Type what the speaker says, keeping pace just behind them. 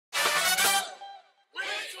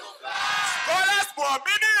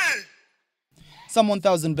Some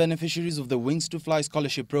 1,000 beneficiaries of the Wings to Fly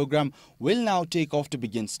scholarship program will now take off to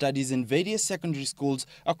begin studies in various secondary schools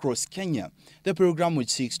across Kenya. The program,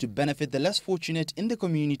 which seeks to benefit the less fortunate in the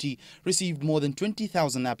community, received more than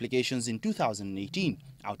 20,000 applications in 2018,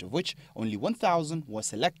 out of which only 1,000 were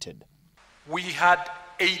selected. We had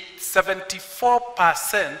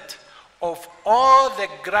 74% of all the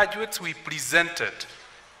graduates we presented,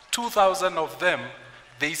 2,000 of them,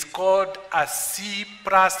 they scored a C+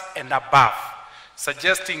 and above,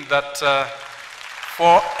 suggesting that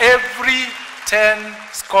for every 10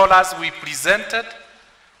 scholars we presented,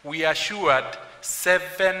 we assured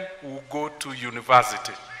 7 will go to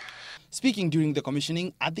university. Speaking during the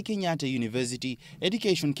commissioning at the Kenyatta University,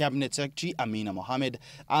 Education Cabinet Secretary Amina Mohammed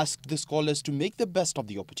asked the scholars to make the best of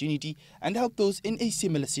the opportunity and help those in a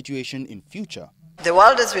similar situation in future. The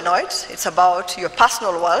world as we know it, it's about your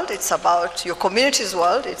personal world, it's about your community's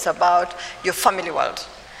world, it's about your family world.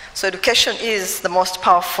 So education is the most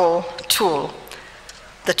powerful tool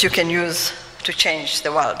that you can use to change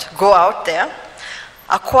the world. Go out there,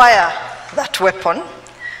 acquire that weapon,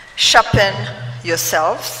 sharpen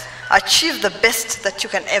yourselves, achieve the best that you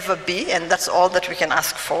can ever be, and that's all that we can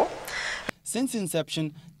ask for. Since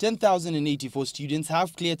inception, 10,084 students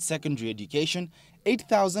have cleared secondary education,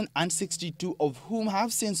 8,062 of whom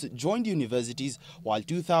have since joined universities, while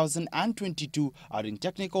 2,022 are in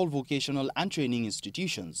technical, vocational and training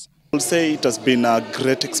institutions. I would say it has been a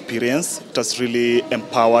great experience. It has really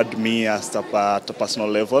empowered me at a personal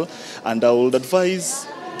level, and I would advise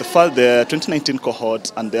the 2019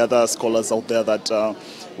 cohort and the other scholars out there that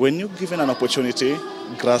when you're given an opportunity,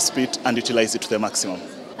 grasp it and utilize it to the maximum.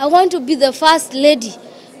 I want to be the first lady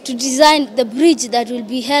to design the bridge that will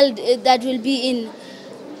be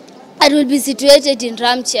situated in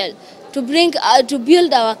Ramchel, to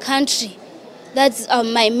build our country. That's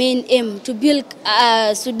my main aim, to build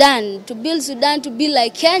Sudan, to be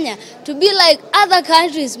like Kenya, to be like other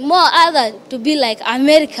countries, to be like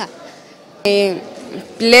America.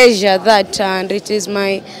 Pleasure that, and it is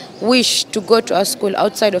my wish to go to a school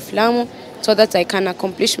outside of Lamu so that I can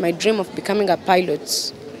accomplish my dream of becoming a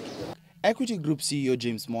pilot. Equity Group CEO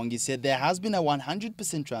James Mwangi said there has been a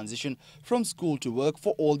 100% transition from school to work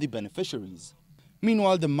for all the beneficiaries.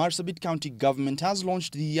 Meanwhile, the Marsabit County government has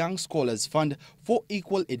launched the Young Scholars Fund for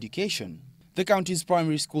Equal Education. The county's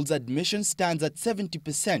primary schools admission stands at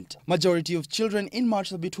 70%. Majority of children in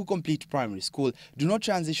Marsabit who complete primary school do not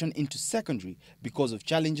transition into secondary because of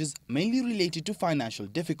challenges mainly related to financial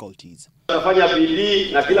difficulties. Tunafanya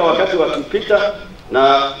bidii na kila wakati wakipita na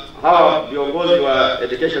hawa viongozi wa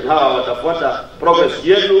education hawa watafuata progress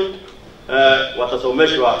yetu,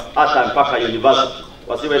 watasomeshwa hata mpaka university,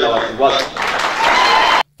 wasiwe na wasiwasi.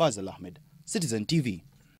 Fazal Ahmed, Citizen TV.